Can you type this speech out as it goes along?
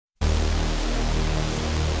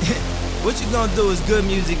What you gonna do is good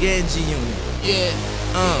music and G-Unit. Yeah.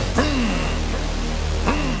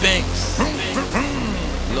 Banks.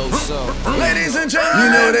 Low soul. Ladies and gentlemen,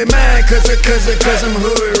 you know they mad cause I'm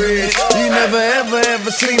hood rich. You never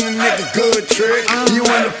ever seen a nigga good trick. You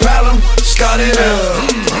want a problem? Start it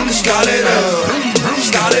up. Start it up.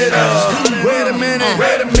 Start it up. Wait a minute.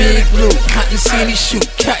 Big loop, hot and sandy shoot,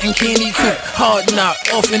 cotton candy coop, hard knock,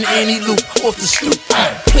 off in any loop, off the stoop.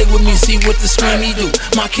 Play with me, see what the swammy do.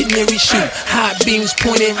 My canary shoot, hot beams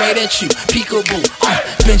pointed right at you. Peekaboo,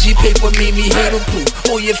 Benji paper made me hate a proof.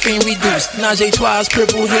 All your fame reduced. Najee Twice,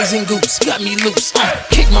 purple haze and goops, got me loose.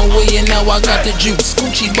 Kick my way and now I got the juice.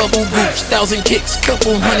 Gucci bubble groups, 1,000 kicks,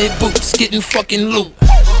 couple hundred boots, getting fucking loot.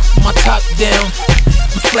 My top down,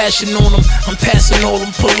 I'm flashing on them, I'm passing all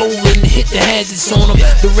them, pull over and hit the hazards on them.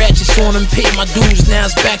 The ratchets on them, pay my dues, now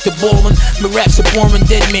it's back to ballin'. My raps are boring,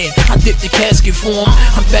 dead man, I dip the casket for them.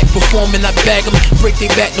 I'm back performing, I bag them, break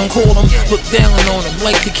they back, don't call them. Look down on them,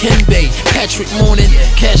 like the Ken Bay, Patrick Morning.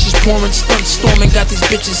 Cash is pouring, stunt storming, got these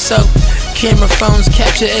bitches up. Camera phones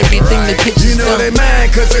capture everything, the pictures. You know they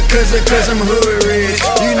mad cause I'm hood rich.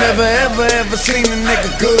 You never ever seen a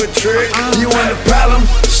nigga good trick. You want a problem?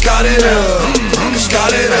 Start it up.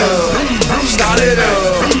 Start it up. Start it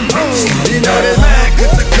up. You know they mad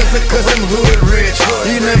cause I'm hood rich.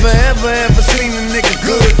 You never ever seen a nigga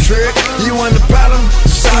good trick. You want a problem?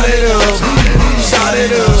 Start it up. Start it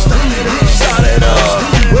up. Start it up.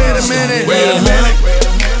 Wait a minute.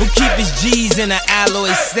 Who keep his G's in an alloy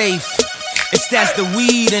safe? It's that's the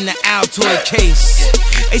weed in the Altoid case.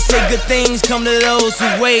 They say good things come to those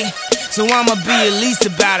who wait, so I'ma be at least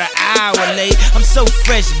about an hour late. I'm so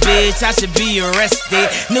fresh, bitch, I should be arrested.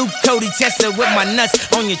 New Cody Tesla with my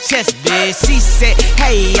nuts on your chest, bitch. She said,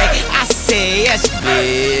 hey, I said, yes,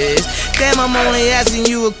 bitch. Damn, I'm only asking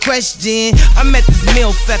you a question. I met this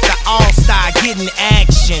MILF at the All-Star getting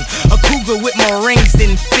action. A cougar with more rings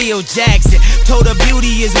than Phil Jackson. Told her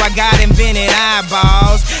beauty is why God invented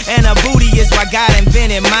eyeballs, and a booty is why God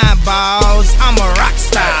invented my balls. I'm a rock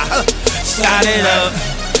star. Start it up.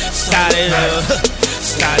 Start it up.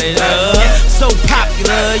 Start it up. So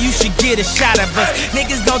popular, you should get a shot of us.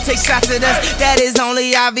 Niggas gon' take shots at us, that is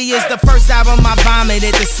only obvious. The first album I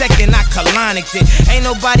vomited, the second I colonicked it. Ain't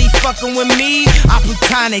nobody fucking with me, I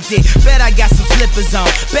plutonicked it. Bet I got some slippers on,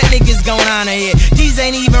 bet niggas gon' honor it. These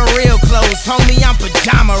ain't even real clothes, homie, I'm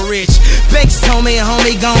pajama rich. Banks told me,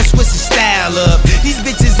 homie, gon' switch the style up. These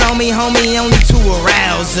bitches on me, homie, only to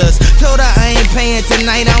arouse us. Told her I ain't paying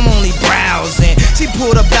tonight, I'm only browsing. She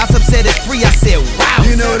pulled up, blouse up, said it's free, I said wow.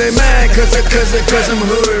 You know they mad cause I'm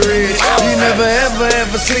hood rich. You never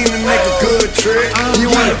ever seen a nigga good trick. You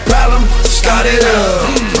want a problem? Start it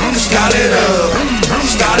up. Start it up.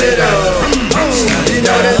 Start it up. You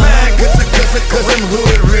know they mad cause I'm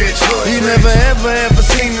hood rich. You never ever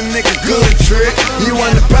seen a nigga good trick. You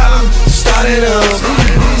want a problem? Start it up.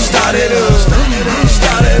 Start it up.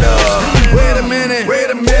 Start it up. Wait a minute.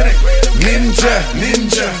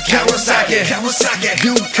 Ninja, Kawasaki,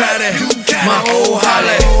 Ducati, my old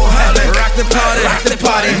Holly. Rock the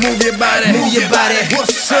party, move your body.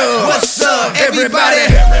 What's up, everybody?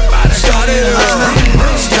 Start it up,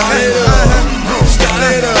 start it up, start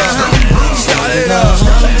it up, start it up,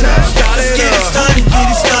 let's get it started,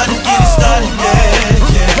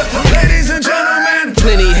 yeah. Ladies and gentlemen,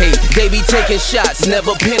 plenty hate, they be taking shots,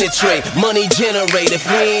 never penetrate. Money generate, if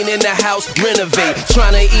we ain't in the house, renovate.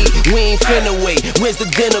 Tryna eat, we ain't finna wait. Where's the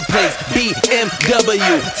dinner place?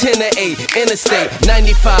 BMW, 10 to 8, interstate,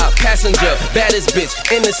 95, passenger, baddest bitch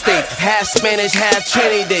in the state. Half Spanish, half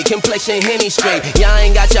Trinidad, complexion Henny straight. Y'all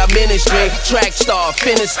ain't got y'all ministry, track star,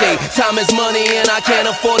 finna skate. Time is money and I can't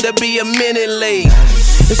afford to be a minute late.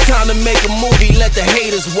 It's time to make a movie, let the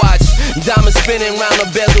haters watch. Diamond spinning round a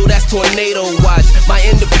bezel, that's tornado watch. My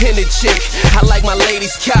independent chick, I like my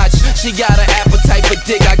lady's couch. She got an appetite for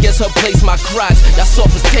dick, I guess her place my crotch. Y'all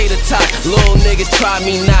soft as tater tot, little niggas try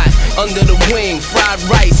me not. Under the wing, fried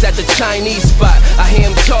rice at the Chinese spot. I hear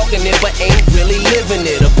him talking it, but ain't really living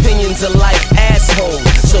it. Opinions are like assholes,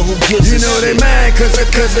 so who gives a shit? You know they mad cause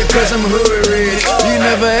I'm hood rich. You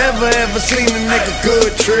never ever seen a nigga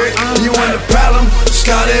good trick. You want a problem?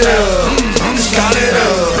 Start it up. Start it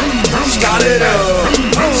up. Start it up.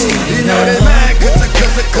 You know they mad cause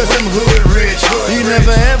I'm hood rich. You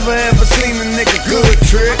never ever seen a nigga good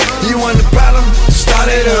trick. You want a problem? Start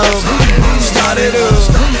it up. Start it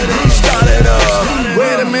up.